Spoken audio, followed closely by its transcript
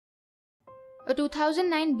A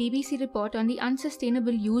 2009 BBC report on the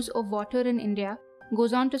unsustainable use of water in India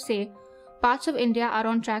goes on to say, parts of India are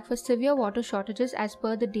on track for severe water shortages as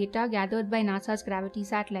per the data gathered by NASA's gravity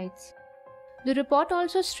satellites. The report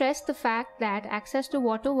also stressed the fact that access to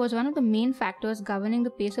water was one of the main factors governing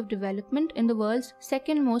the pace of development in the world's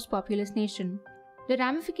second most populous nation. The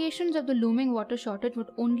ramifications of the looming water shortage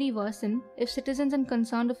would only worsen if citizens and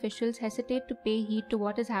concerned officials hesitate to pay heed to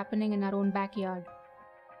what is happening in our own backyard.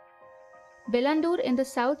 Bangalore in the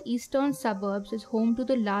southeastern suburbs is home to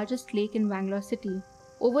the largest lake in Bangalore city.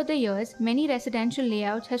 Over the years, many residential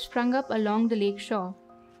layouts have sprung up along the lake shore.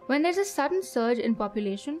 When there's a sudden surge in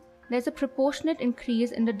population, there's a proportionate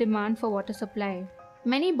increase in the demand for water supply.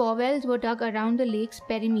 Many borewells were dug around the lake's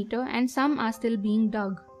perimeter and some are still being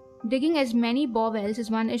dug. Digging as many borewells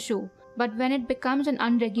is one issue, but when it becomes an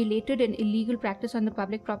unregulated and illegal practice on the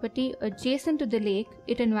public property adjacent to the lake,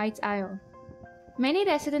 it invites ire. Many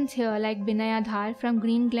residents here like Janaagraha from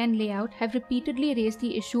Green Glen layout have repeatedly raised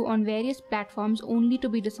the issue on various platforms only to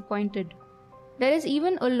be disappointed. There is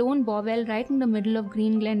even a lone borewell right in the middle of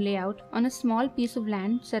Green Glen layout on a small piece of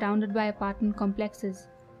land surrounded by apartment complexes.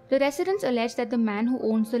 The residents allege that the man who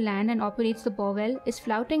owns the land and operates the borewell is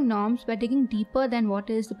flouting norms by digging deeper than what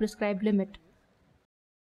is the prescribed limit.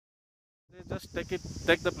 They just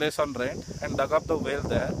take the place on rent and dug up the well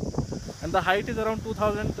there, and the height is around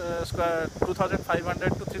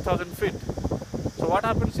 2,500 to 3,000 feet. So what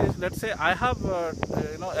happens is, let's say I have,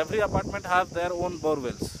 every apartment have their own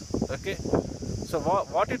borewells. Okay. So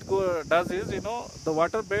what it does is, the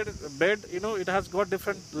water bed, it has got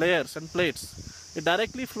different layers and plates. It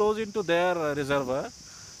directly flows into their reservoir,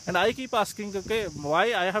 and I keep asking, okay,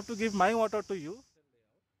 why I have to give my water to you?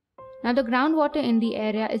 Now the groundwater in the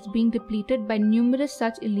area is being depleted by numerous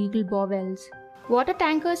such illegal borewells. Water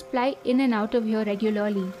tankers ply in and out of here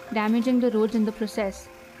regularly, damaging the roads in the process.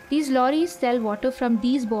 These lorries sell water from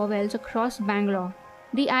these borewells across Bangalore.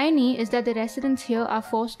 The irony is that the residents here are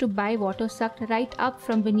forced to buy water sucked right up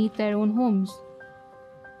from beneath their own homes.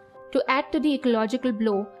 To add to the ecological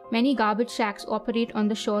blow, many garbage shacks operate on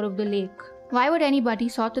the shore of the lake. Why would anybody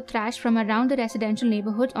sort the trash from around the residential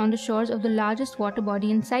neighborhoods on the shores of the largest water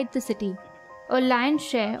body inside the city? A lion's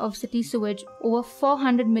share of city sewage, over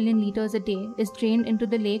 400 million litres a day, is drained into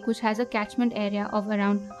the lake, which has a catchment area of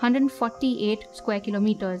around 148 square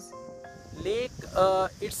kilometers. Lake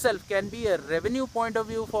itself can be a revenue point of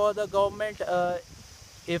view for the government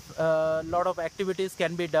if a lot of activities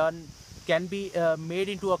can be done, can be made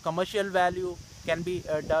into a commercial value, can be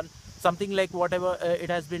done something like whatever it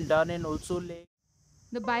has been done in Ulsu Lake.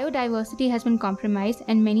 The biodiversity has been compromised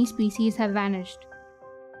and many species have vanished.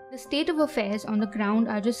 The state of affairs on the ground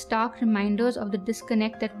are just stark reminders of the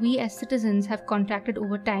disconnect that we as citizens have contracted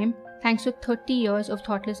over time thanks to 30 years of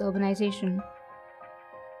thoughtless urbanization.